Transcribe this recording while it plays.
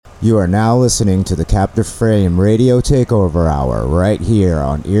You are now listening to the Captive Frame Radio Takeover Hour right here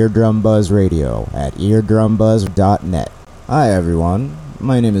on Eardrum Buzz Radio at eardrumbuzz.net. Hi everyone,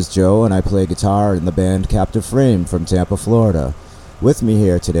 my name is Joe and I play guitar in the band Captive Frame from Tampa, Florida. With me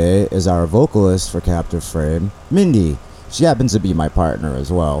here today is our vocalist for Captive Frame, Mindy. She happens to be my partner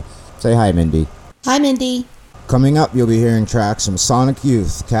as well. Say hi, Mindy. Hi, Mindy. Coming up, you'll be hearing tracks from Sonic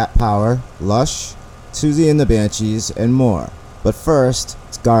Youth, Cat Power, Lush, Susie and the Banshees, and more. But first,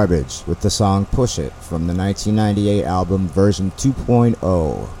 it's Garbage with the song Push It from the 1998 album version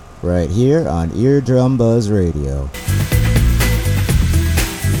 2.0, right here on Eardrum Buzz Radio.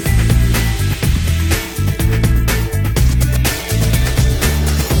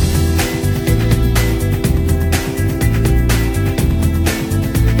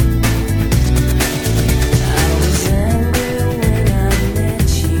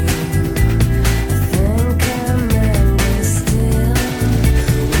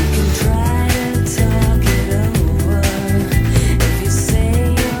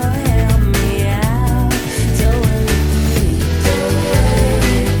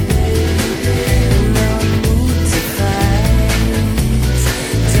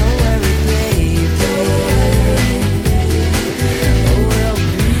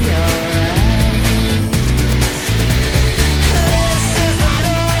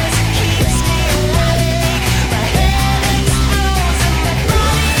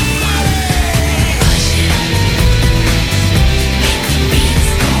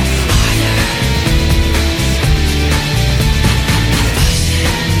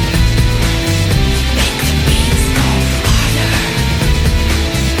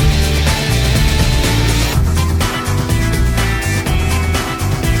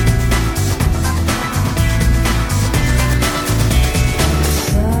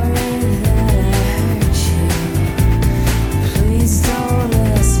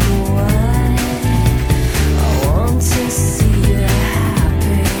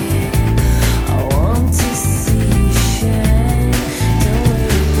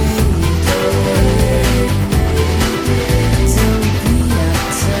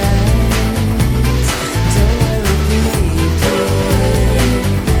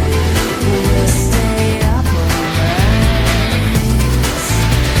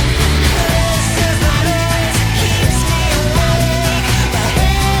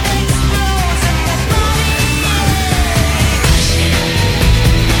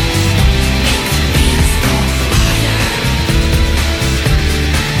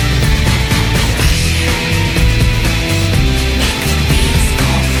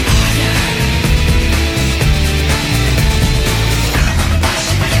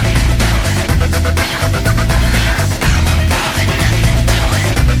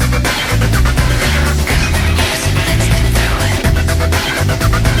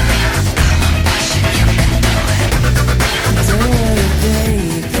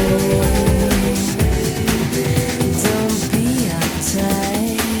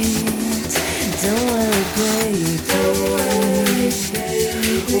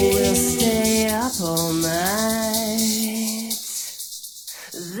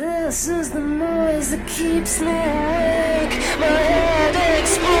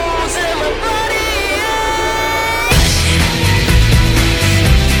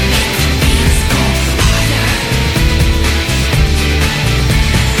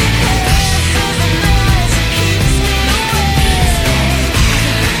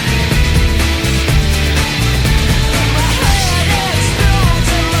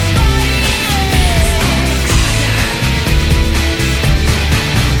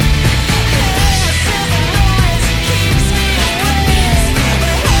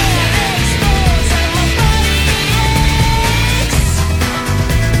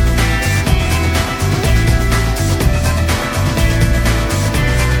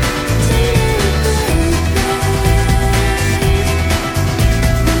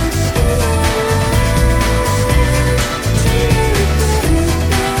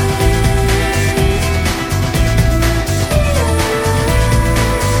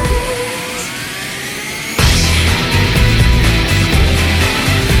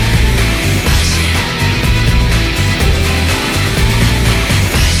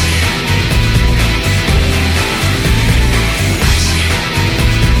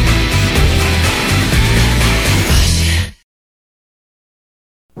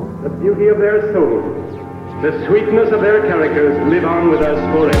 Of their souls, the sweetness of their characters live on with us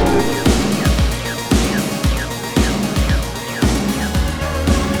forever.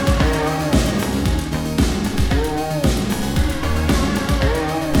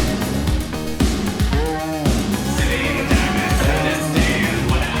 Sitting down and understand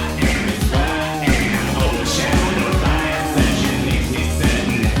what I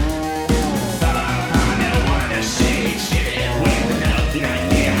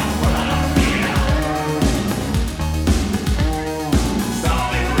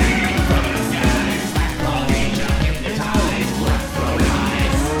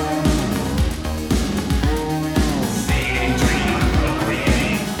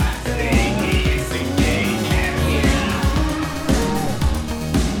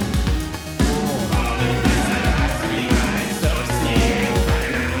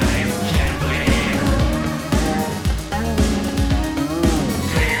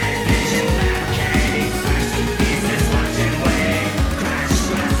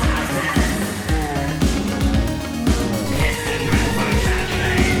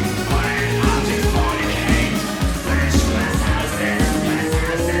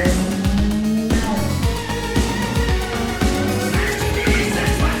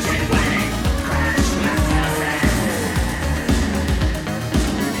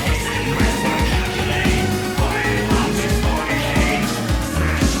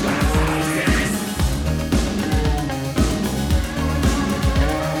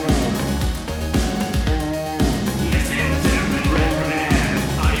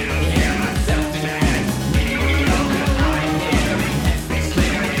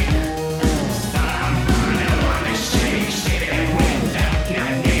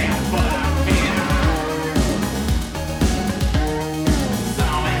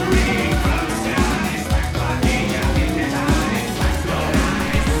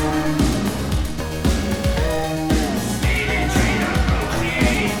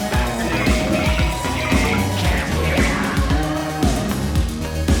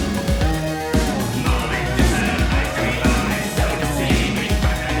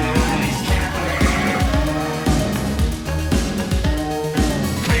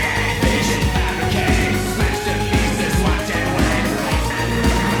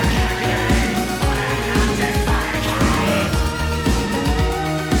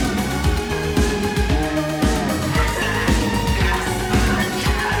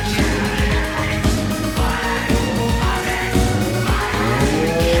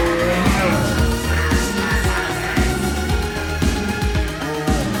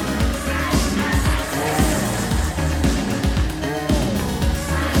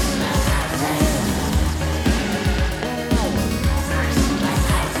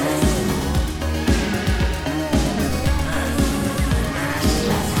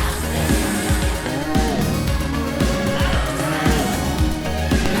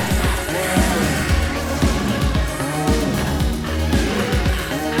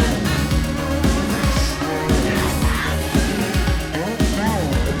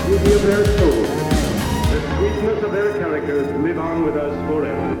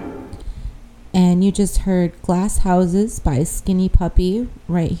And you just heard Glass Houses by Skinny Puppy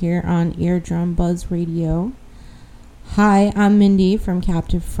right here on Eardrum Buzz Radio. Hi, I'm Mindy from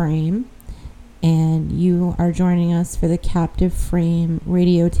Captive Frame, and you are joining us for the Captive Frame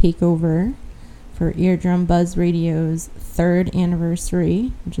Radio Takeover for Eardrum Buzz Radio's 3rd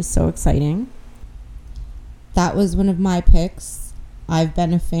anniversary, which is so exciting. That was one of my picks. I've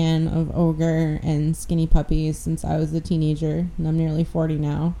been a fan of Ogre and Skinny Puppy since I was a teenager, and I'm nearly 40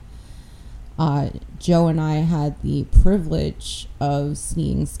 now. Joe and I had the privilege of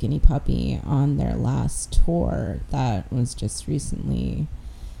seeing Skinny Puppy on their last tour that was just recently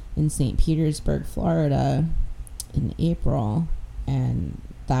in St. Petersburg, Florida in April, and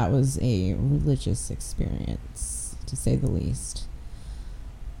that was a religious experience, to say the least.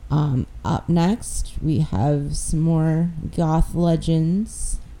 Up next, we have some more goth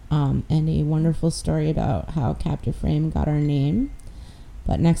legends and a wonderful story about how Captive Frame got our name.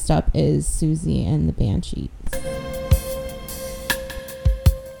 But next up is Susie and the Banshees.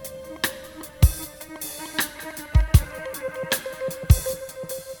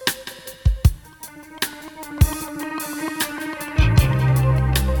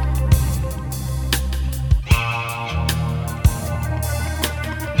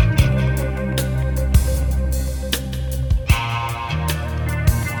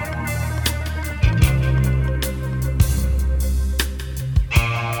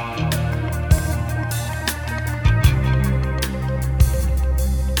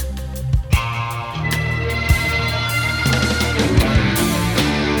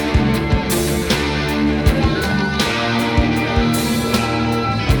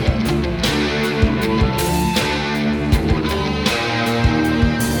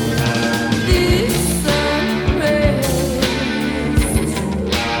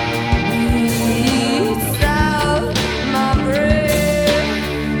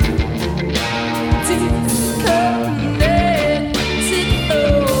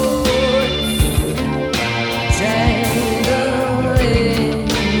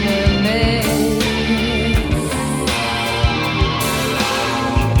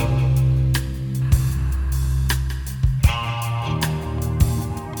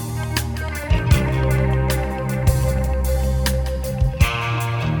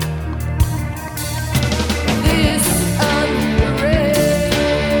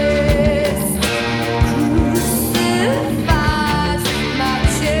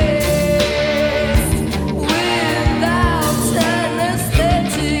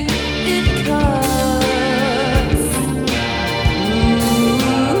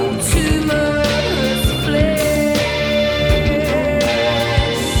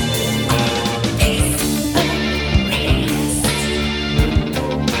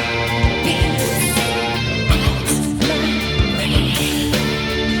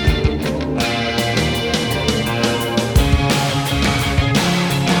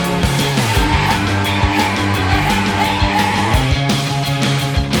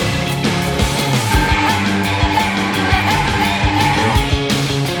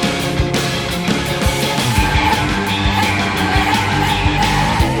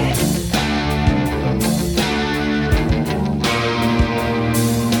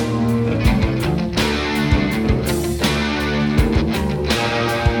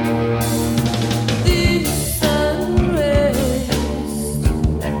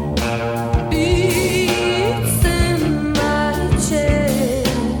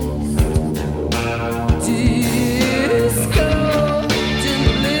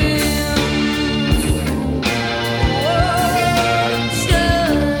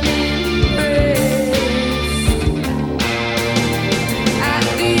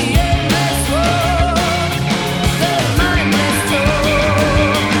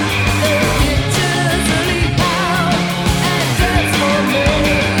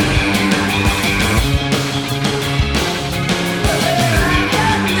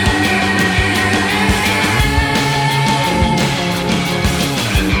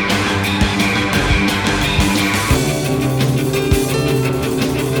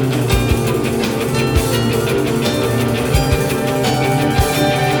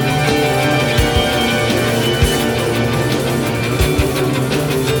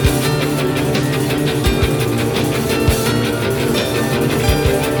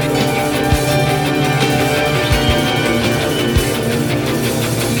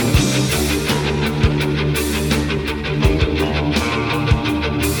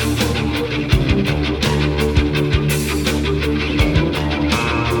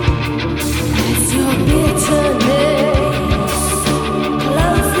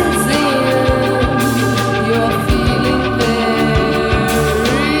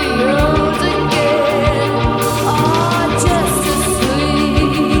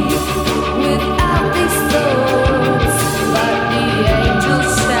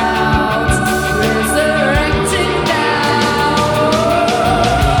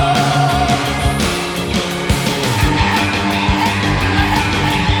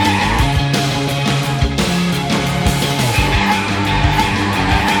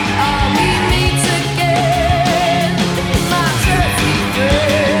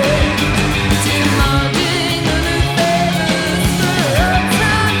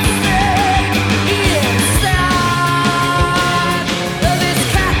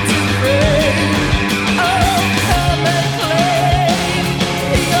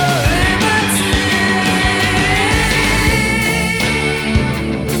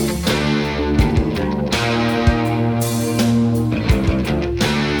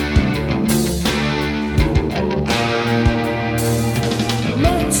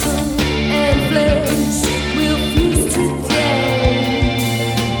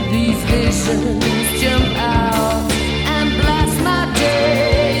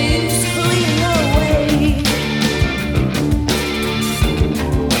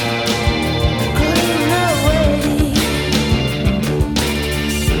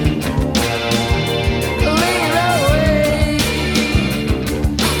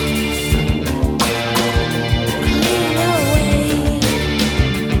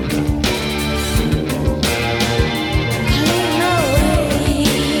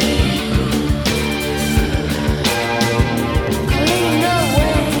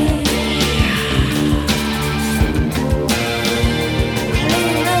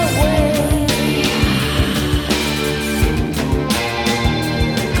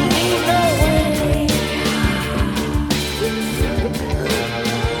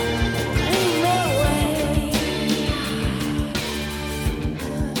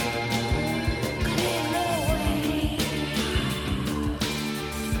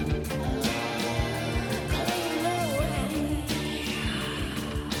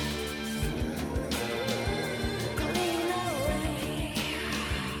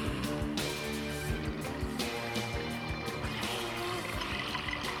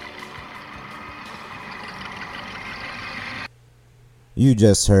 You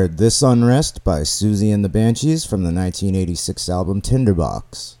just heard This Unrest by Susie and the Banshees from the 1986 album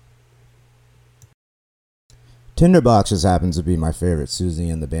Tinderbox. Tinderbox just happens to be my favorite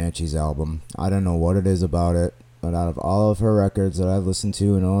Susie and the Banshees album. I don't know what it is about it, but out of all of her records that I've listened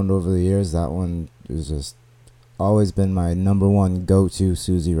to and owned over the years, that one has just always been my number one go-to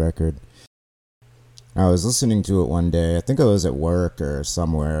Susie record. I was listening to it one day, I think I was at work or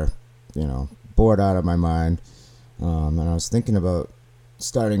somewhere, bored out of my mind, and I was thinking about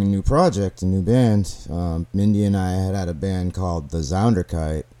starting a new project, a new band. Mindy and I had a band called the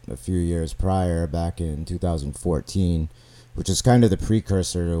Zounderkite a few years prior, back in 2014, which is kind of the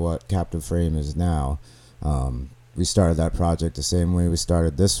precursor to what Captive Frame is now. We started that project the same way we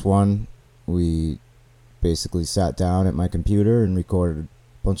started this one. We basically sat down at my computer and recorded a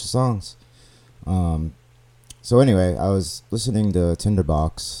bunch of songs. So anyway, I was listening to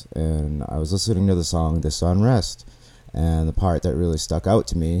Tinderbox, and I was listening to the song This Unrest. And the part that really stuck out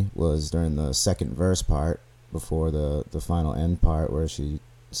to me was during the second verse part, before the final end part, where she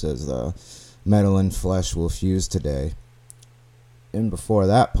says the metal and flesh will fuse today. And before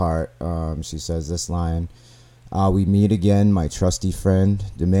that part, she says this line, we meet again, my trusty friend,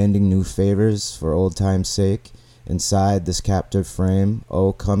 demanding new favors for old time's sake. Inside this captive frame,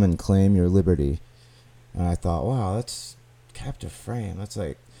 oh, come and claim your liberty. And I thought, wow, that's captive frame. That's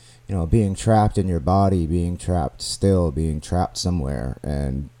like, being trapped in your body, being trapped still, being trapped somewhere.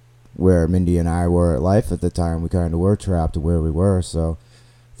 And where Mindy and I were at life at the time, we kind of were trapped where we were. So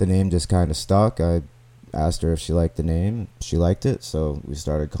the name just kind of stuck. I asked her if she liked the name. She liked it. So we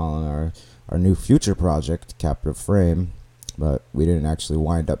started calling our new future project Captive Frame. But we didn't actually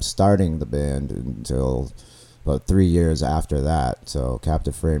wind up starting the band until about 3 years after that. So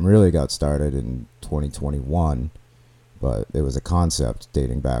Captive Frame really got started in 2021. But it was a concept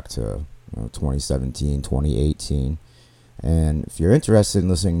dating back to 2017, 2018. And if you're interested in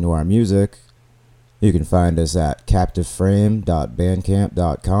listening to our music, you can find us at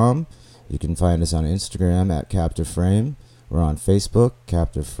captiveframe.bandcamp.com. You can find us on Instagram at Captive Frame. We're on Facebook,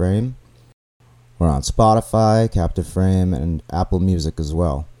 Captive Frame. We're on Spotify, Captive Frame, and Apple Music as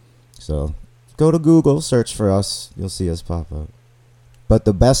well. So go to Google, search for us. You'll see us pop up. But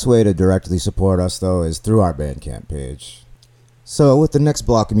the best way to directly support us, though, is through our Bandcamp page. So with the next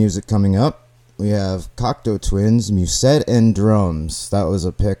block of music coming up, we have Cocteau Twins, Musette and Drums. That was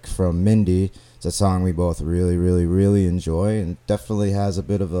a pick from Mindy. It's a song we both really, really, really enjoy, and definitely has a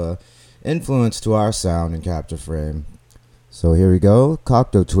bit of a influence to our sound in Captive Frame. So here we go,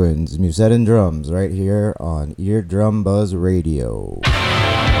 Cocteau Twins, Musette and Drums, right here on Eardrum Buzz Radio.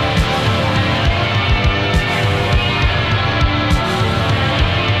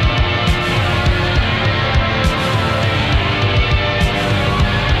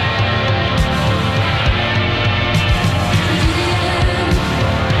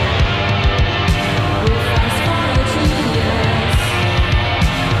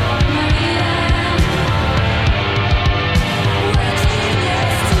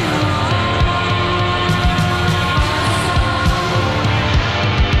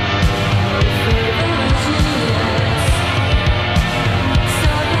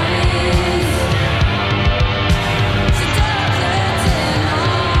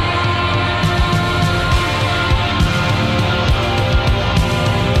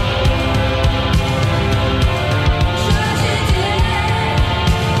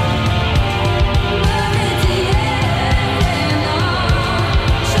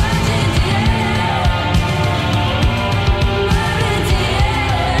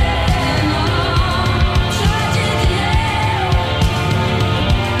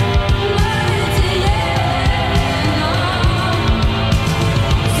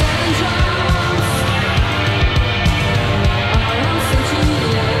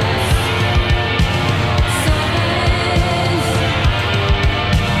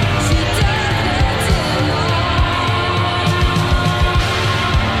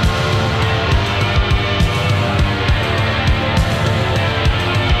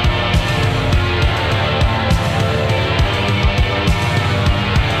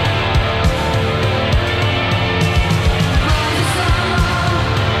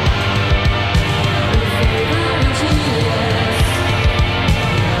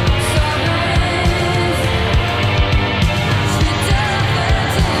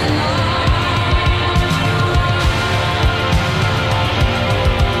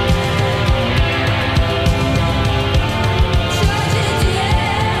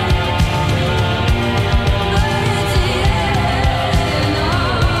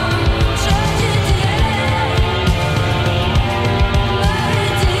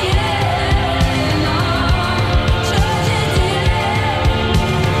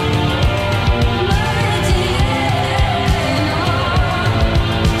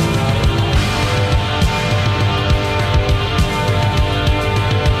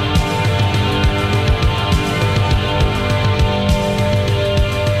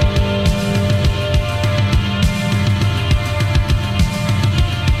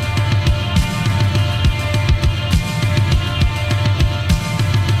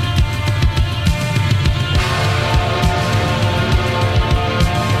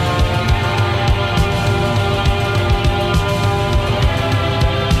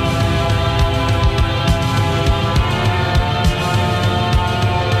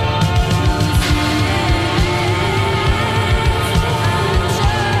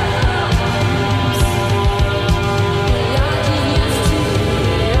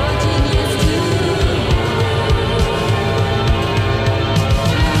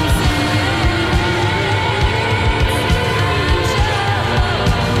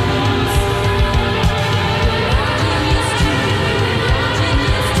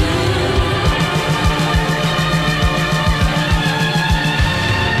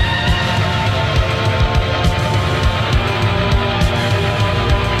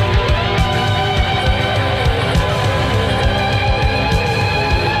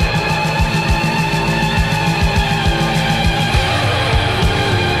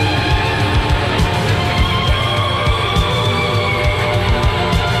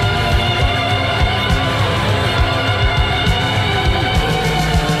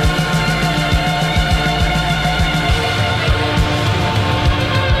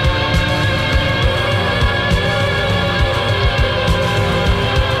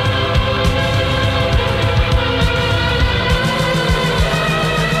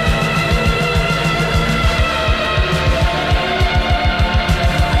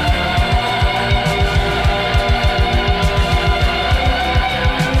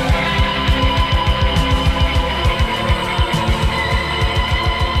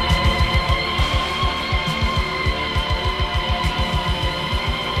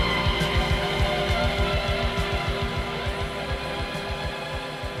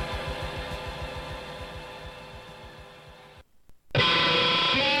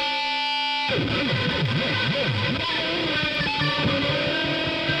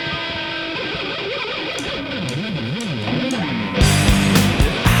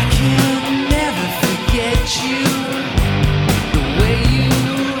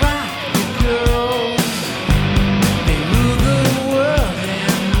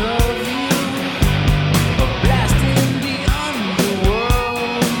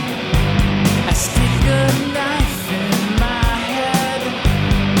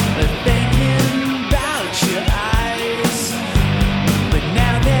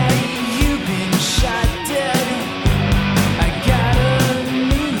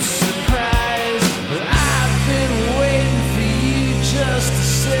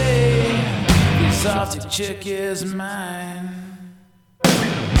 Chick is mine. All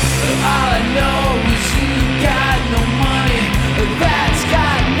I know is you got no money. That's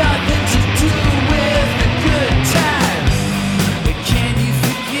got nothing to do with a good time. Can you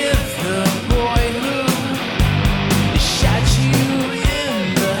forgive the boy who shot you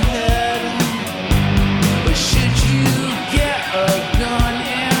in the head? Or should you get a gun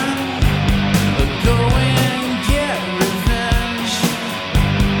and go and get revenge?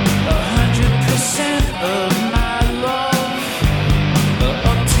 100% of my love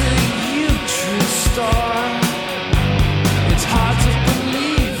up to you, true star. It's hard to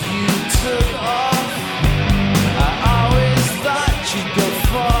believe you took off. I always thought you'd go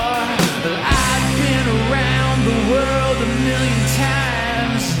far. But I've been around the world a million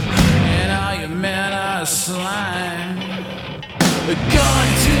times, and all your men are slime. A gun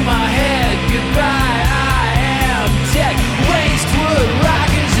to my head, goodbye, I am dead. Wastewood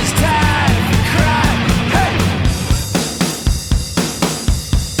rockers, it's time to cry. Hey!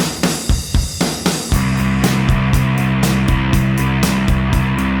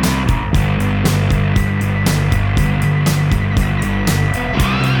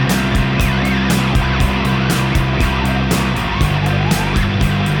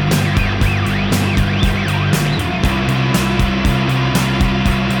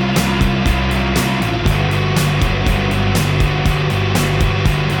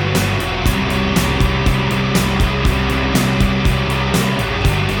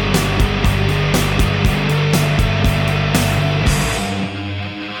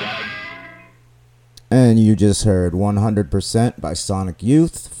 And you just heard 100% by Sonic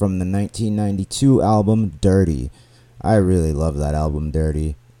Youth from the 1992 album Dirty. I really love that album,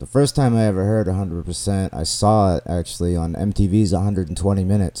 Dirty. The first time I ever heard 100%, I saw it actually on MTV's 120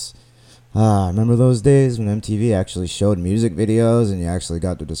 Minutes. I remember those days when MTV actually showed music videos and you actually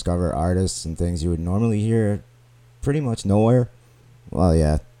got to discover artists and things you would normally hear pretty much nowhere. Well,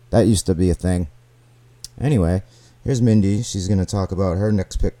 yeah, that used to be a thing. Anyway, here's Mindy. She's going to talk about her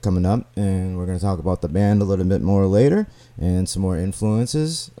next pick coming up, and we're going to talk about the band a little bit more later and some more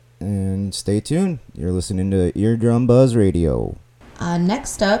influences. And stay tuned. You're listening to Eardrum Buzz Radio.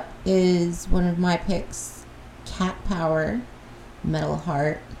 Next up is one of my picks, Cat Power, Metal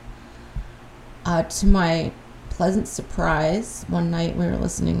Heart. To my pleasant surprise, one night we were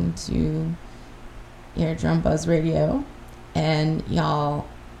listening to Eardrum Buzz Radio, and y'all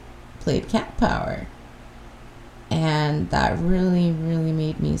played Cat Power. And that really, really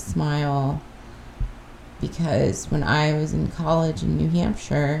made me smile, because when I was in college in New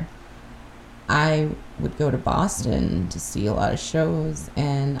Hampshire, I would go to Boston to see a lot of shows,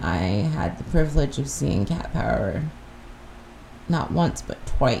 and I had the privilege of seeing Cat Power not once but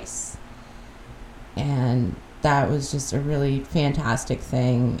twice. And that was just a really fantastic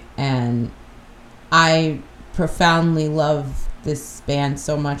thing, and I profoundly love this band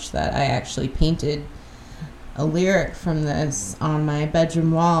so much that I actually painted a lyric from this on my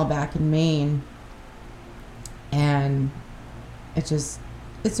bedroom wall back in Maine. And it's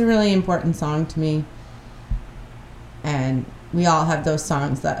a really important song to me, and we all have those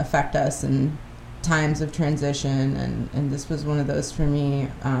songs that affect us in times of transition, and this was one of those for me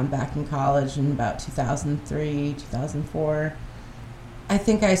back in college in about 2003, 2004. I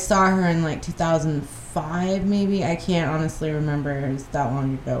think I saw her in like 2005 maybe. I can't honestly remember, it was that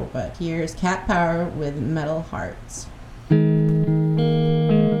long ago. But here's Cat Power with Metal Hearts.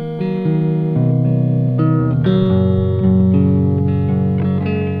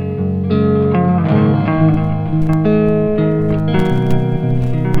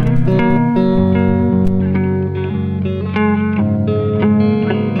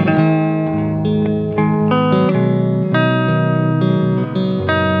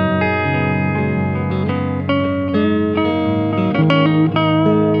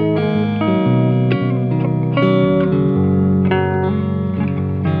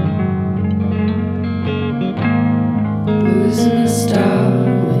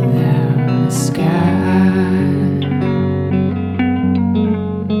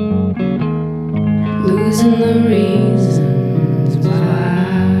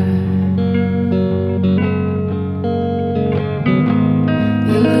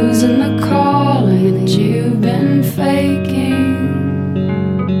 losing the calling that you've been faking,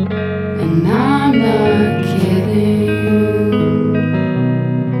 and I'm not kidding.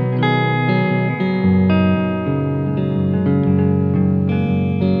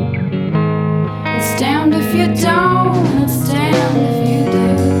 It's damned if you don't, it's damned if you do.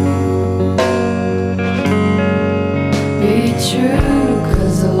 Be true,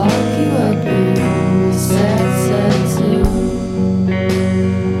 'cause I'll lock you up in the sad zoo.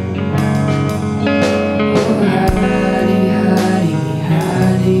 Oh, hidey, hidey,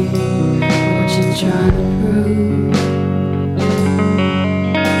 hidey, what you trying to prove?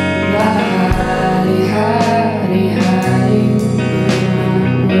 Hidey, hidey, hidey, you're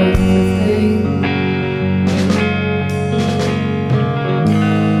not worth a thing.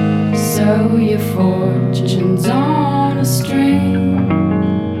 So your fortunes on a string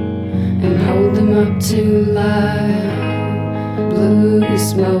and hold them up to light. Blue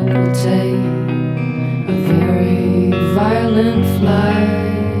smoke will take a very violent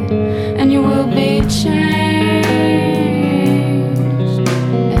flight, and you will be changed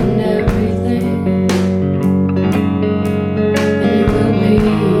in everything, and you will be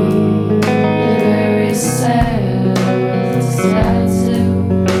very sad, sad too.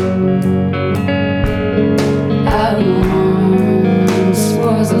 I once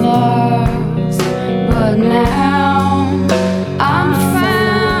was lost, but now I'm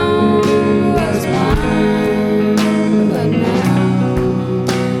found. Was blind, but now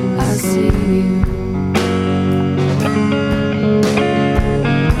I see you.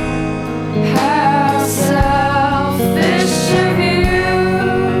 How selfish of you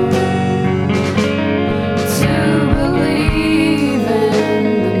to believe in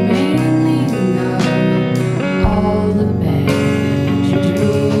the meaning of all the bad you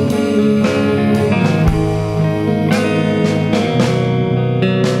dream.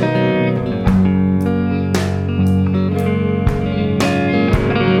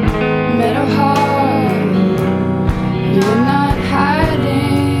 Metal heart, you're not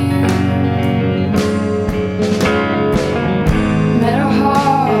hiding. Metal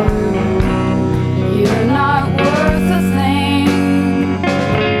heart, you're not worth a thing.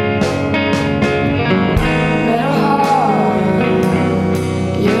 Metal heart,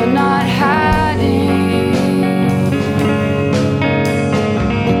 you're not hiding.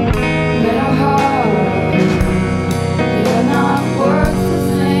 Metal heart, you're not worth a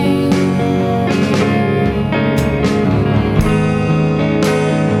thing.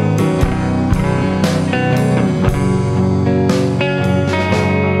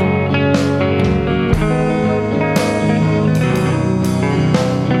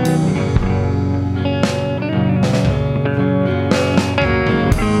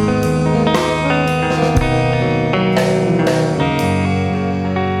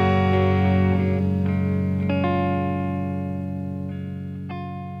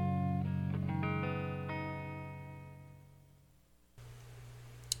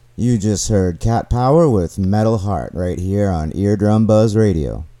 You just heard Cat Power with Metal Heart right here on Eardrum Buzz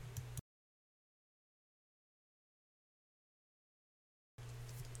Radio.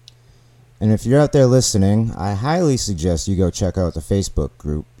 And if you're out there listening, I highly suggest you go check out the Facebook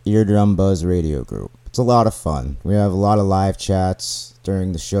group, Eardrum Buzz Radio Group. It's a lot of fun. We have a lot of live chats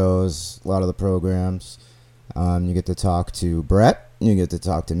during the shows, a lot of the programs. You get to talk to Brett, you get to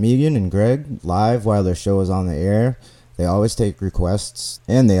talk to Megan and Greg live while their show is on the air. They always take requests,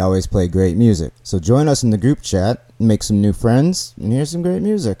 and they always play great music. So join us in the group chat, make some new friends, and hear some great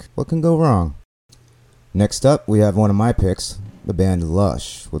music. What can go wrong? Next up, we have one of my picks, the band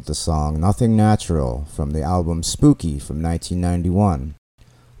Lush, with the song Nothing Natural from the album Spooky from 1991.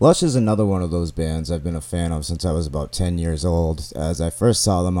 Lush is another one of those bands I've been a fan of since I was about 10 years old, as I first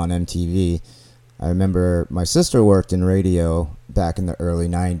saw them on MTV. I remember my sister worked in radio back in the early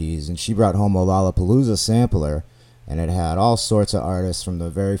 90s, and she brought home a Lollapalooza sampler, and it had all sorts of artists from the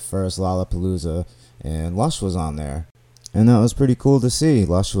very first Lollapalooza, and Lush was on there. And that was pretty cool to see.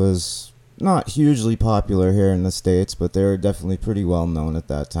 Lush was not hugely popular here in the States, but they were definitely pretty well known at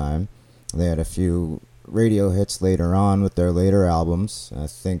that time. They had a few radio hits later on with their later albums. I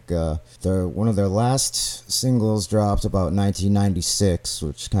think one of their last singles dropped about 1996,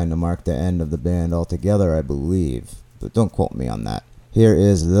 which kind of marked the end of the band altogether, I believe. But don't quote me on that. Here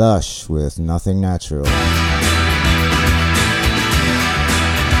is Lush with Nothing Natural.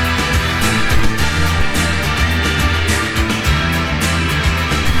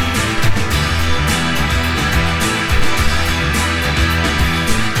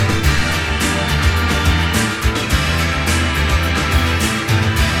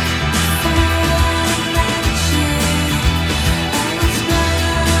 Fall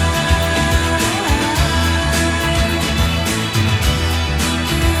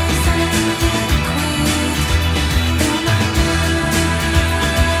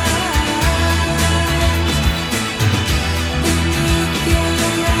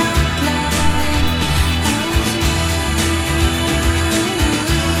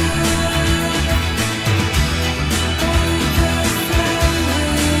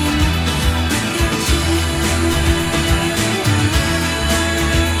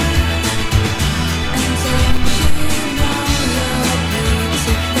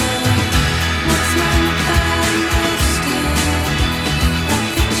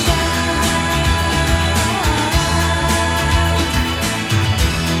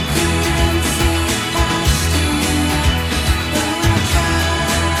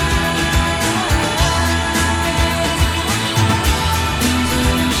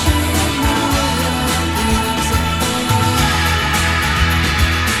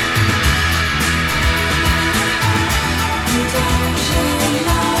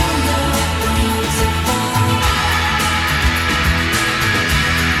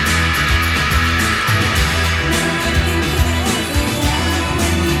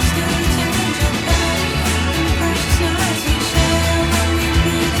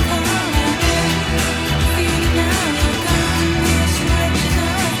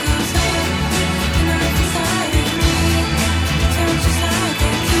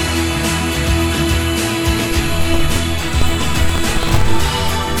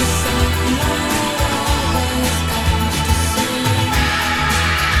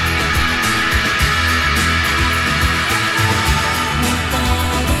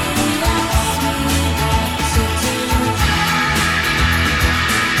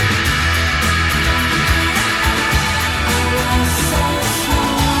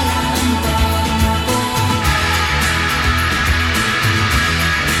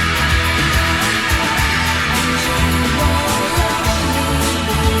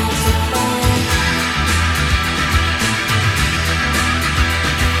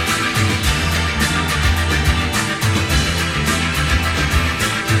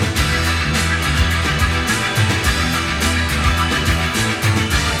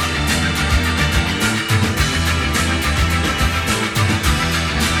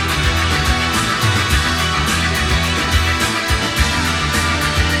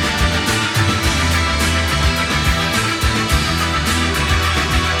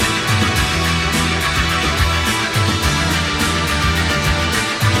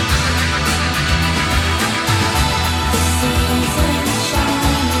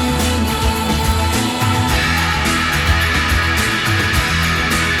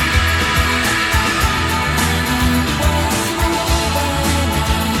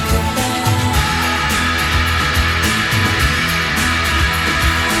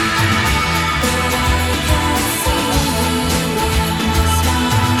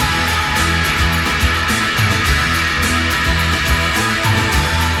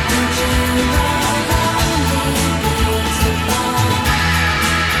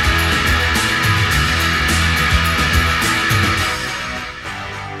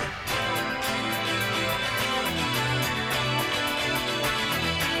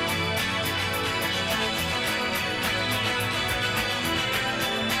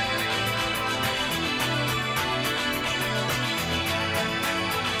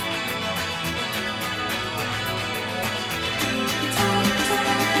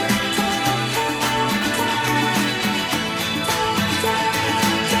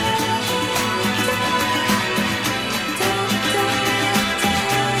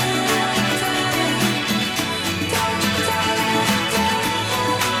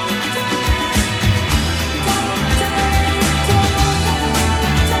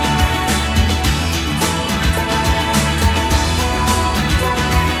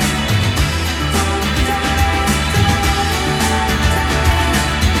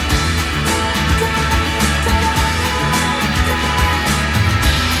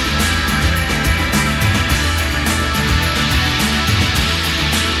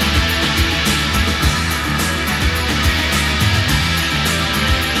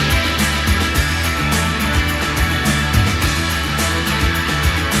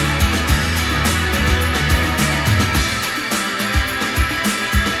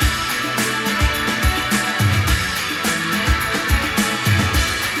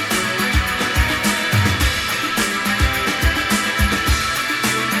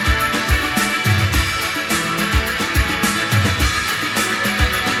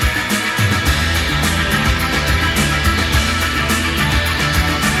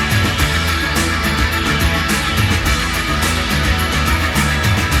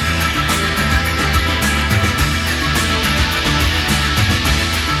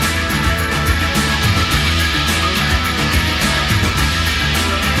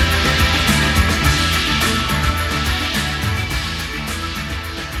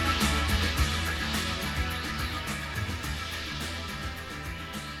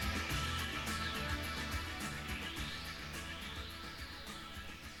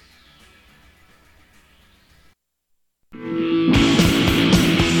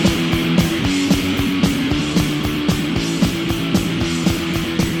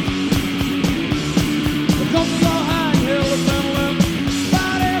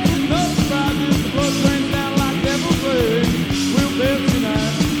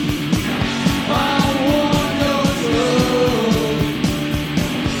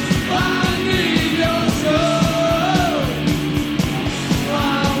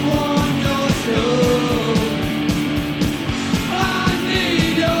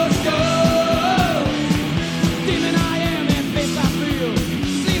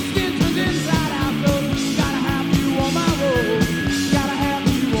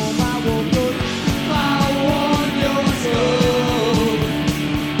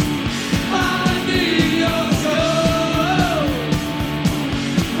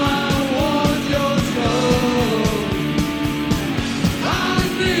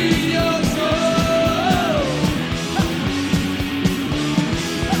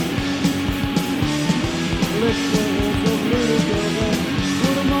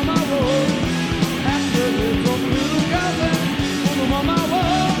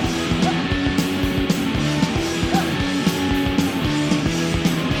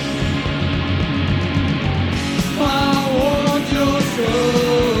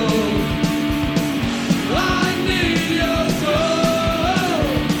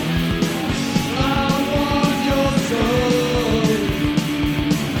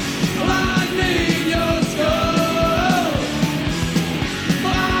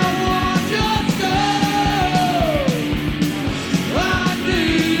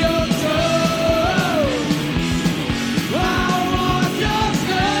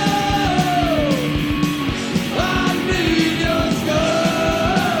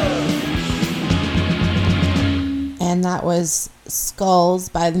And that was Skulls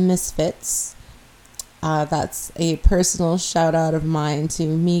by the Misfits. That's a personal shout out of mine to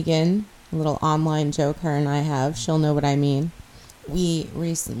Megan, a little online joke her and I have. She'll know what I mean. We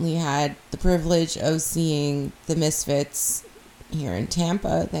recently had the privilege of seeing the Misfits here in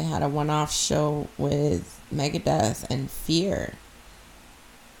Tampa. They had a one-off show with Megadeth and Fear.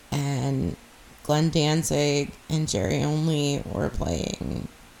 And Glenn Danzig and Jerry Only were playing.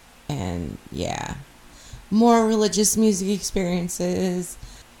 And yeah, more religious music experiences.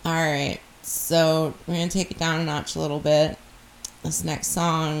 Alright, so we're going to take it down a notch a little bit. This next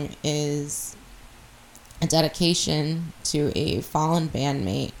song is a dedication to a fallen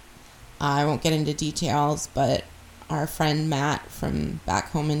bandmate. I won't get into details, but our friend Matt from back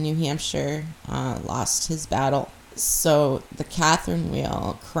home in New Hampshire lost his battle. So the Catherine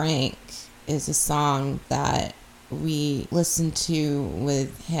Wheel, Crank, is a song that we listened to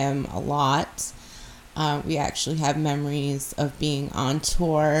with him a lot. We actually have memories of being on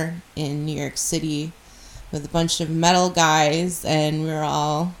tour in New York City with a bunch of metal guys, and we were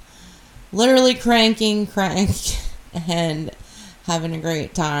all literally cranking Crank and having a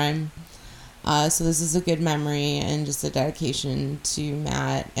great time. So this is a good memory and just a dedication to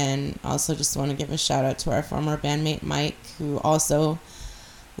Matt, and also just want to give a shout out to our former bandmate Mike, who also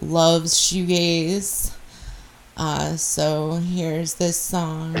loves shoegaze. So here's this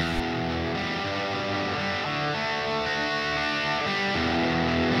song.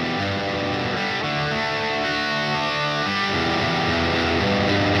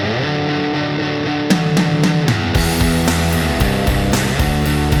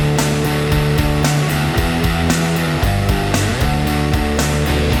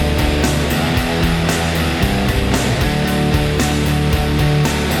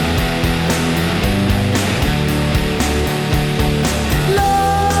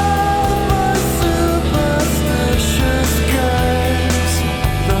 Love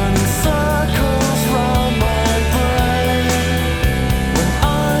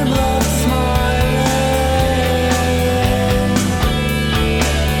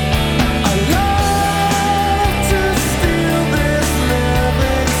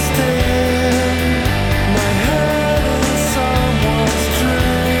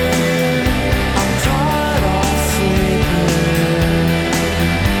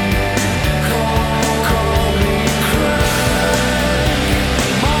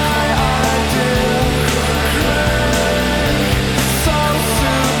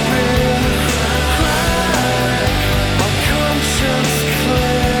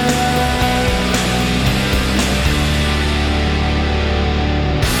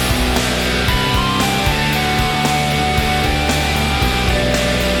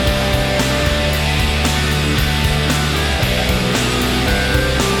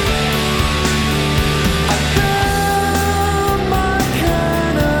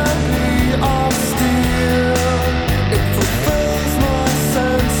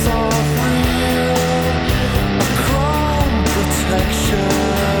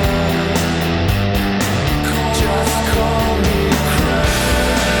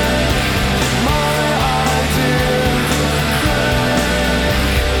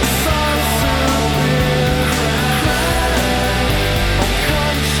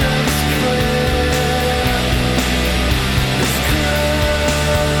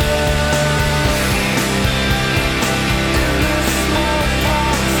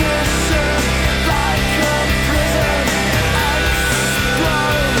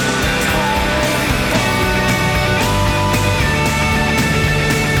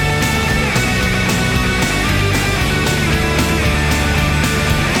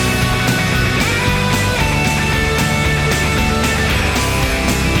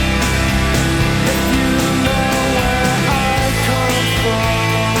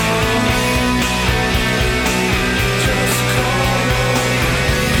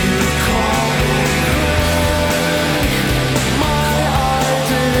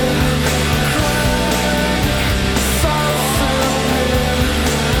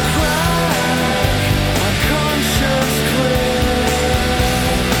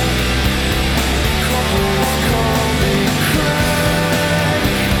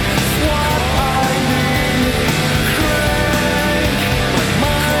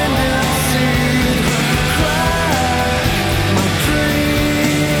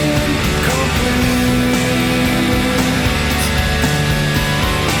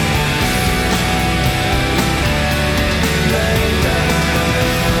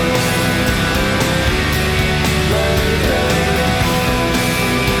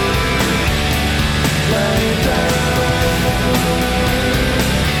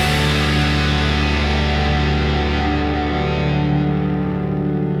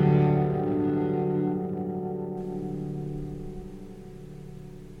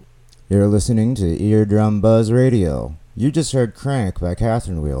You're listening to Eardrum Buzz Radio. You just heard Crank by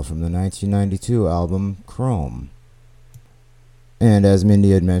Catherine Wheel from the 1992 album Chrome. And as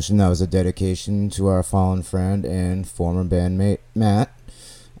Mindy had mentioned, that was a dedication to our fallen friend and former bandmate Matt.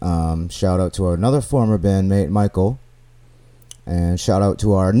 Shout out to our another former bandmate Michael. And shout out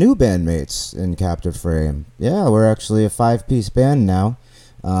to our new bandmates in Captive Frame. Yeah, we're actually a 5-piece band now.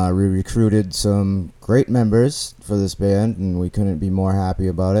 We recruited some great members for this band, and we couldn't be more happy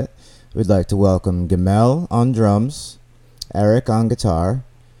about it. We'd like to welcome Gamel on drums, Eric on guitar,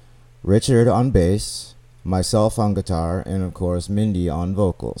 Richard on bass, myself on guitar, and of course Mindy on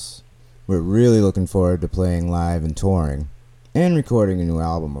vocals. We're really looking forward to playing live and touring, and recording a new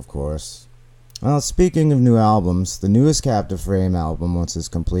album, of course. Well, speaking of new albums, the newest Captive Frame album, once it's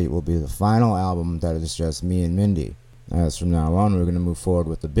complete, will be the final album that is just me and Mindy. As from now on, we're going to move forward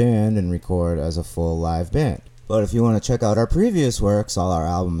with the band and record as a full live band. But if you want to check out our previous works, all our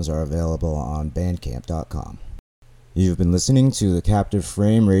albums are available on bandcamp.com. You've been listening to the Captive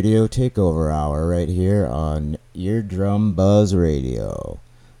Frame Radio Takeover Hour right here on Eardrum Buzz Radio.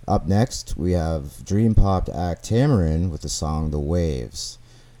 Up next, we have dream pop act Tamarin with the song The Waves.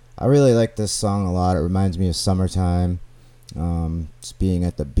 I really like this song a lot. It reminds me of summertime, just being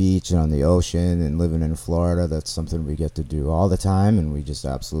at the beach and on the ocean and living in Florida. That's something we get to do all the time, and we just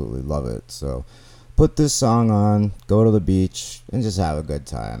absolutely love it. So put this song on, go to the beach, and just have a good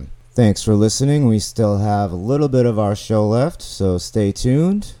time. Thanks for listening. We still have a little bit of our show left, so stay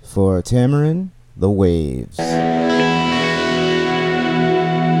tuned for Tamarin, The Waves.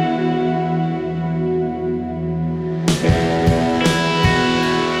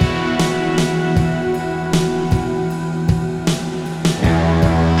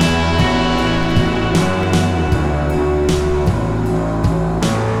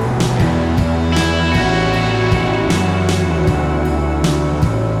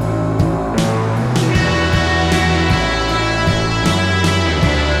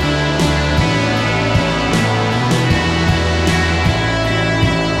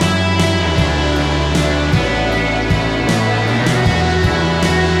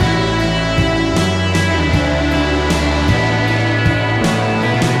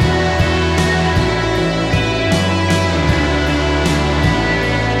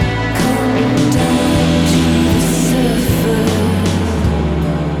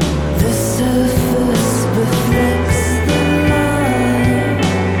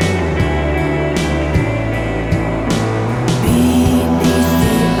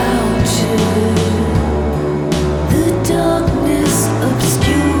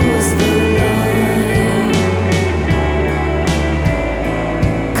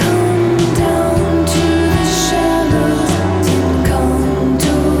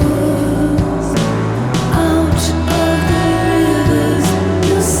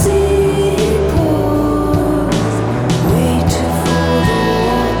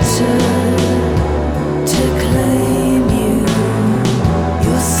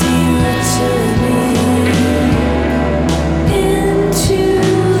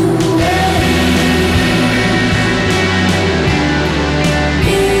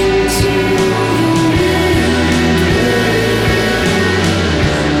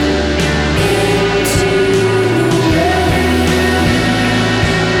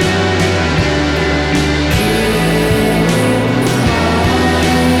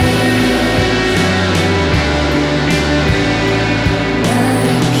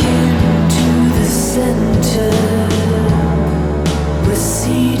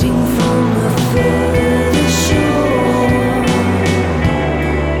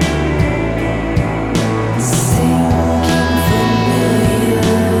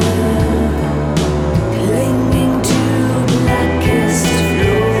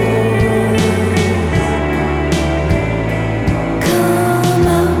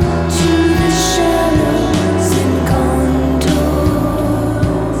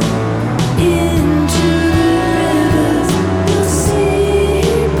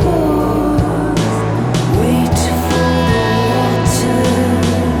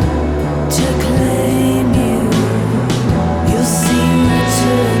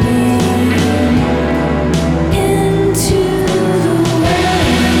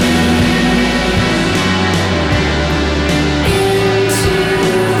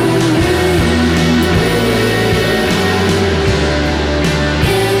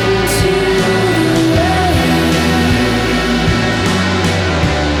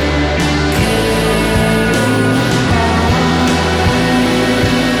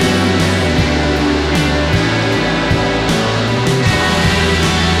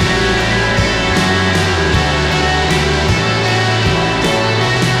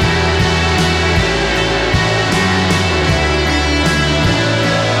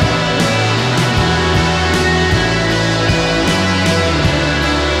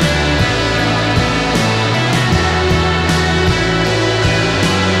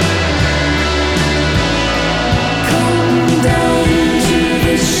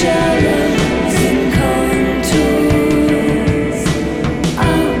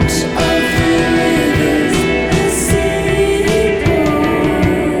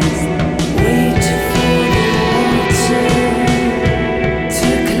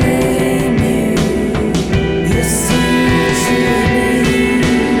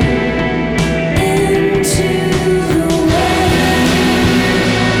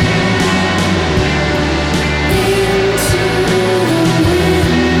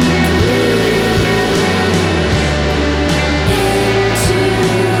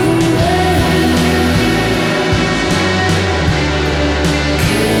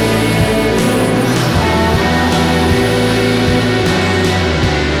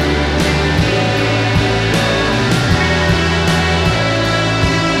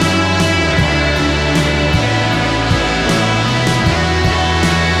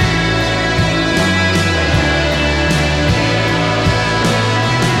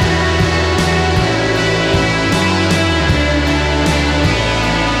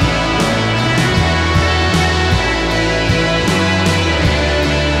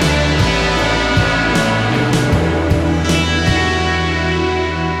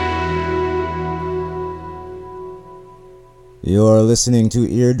 You're listening to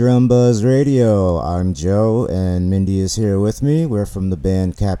Eardrum Buzz Radio. I'm Joe, and Mindy is here with me. We're from the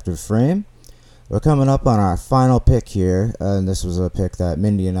band Captive Frame. We're coming up on our final pick here, and this was a pick that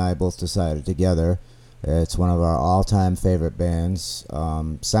Mindy and I both decided together. It's one of our all-time favorite bands,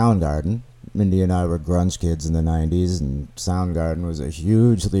 Soundgarden. Mindy and I were grunge kids in the 90s, and Soundgarden was a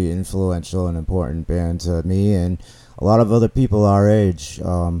hugely influential and important band to me and a lot of other people our age.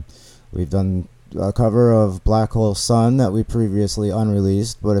 We've done a cover of Black Hole Sun that we previously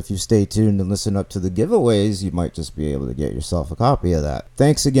unreleased, but if you stay tuned and listen up to the giveaways, you might just be able to get yourself a copy of that.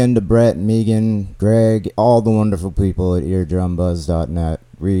 Thanks again to Brett, Megan, Greg, all the wonderful people at eardrumbuzz.net.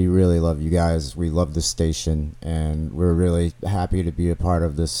 We really love you guys. We love the station, and we're really happy to be a part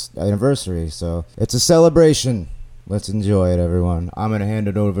of this anniversary. So it's a celebration. Let's enjoy it, everyone. I'm going to hand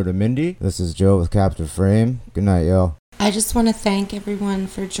it over to Mindy. This is Joe with Captive Frame. Good night, y'all. I just want to thank everyone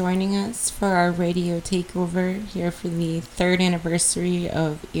for joining us for our radio takeover here for the 3rd anniversary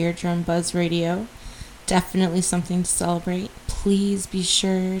of Eardrum Buzz Radio. Definitely something to celebrate. Please be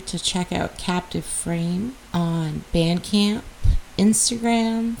sure to check out Captive Frame on Bandcamp,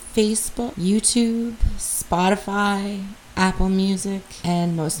 Instagram, Facebook, YouTube, Spotify, Apple Music,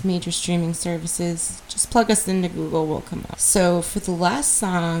 and most major streaming services. Just plug us into Google, we'll come up. So for the last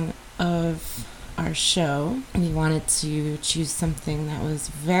song of our show, we wanted to choose something that was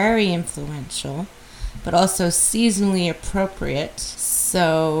very influential, but also seasonally appropriate.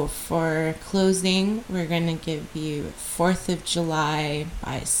 So for closing, we're going to give you 4th of July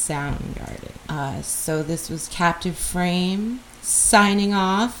by Soundgarden. So this was Captive Frame signing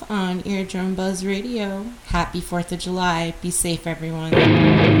off on Eardrum Buzz Radio. Happy 4th of July. Be safe, everyone.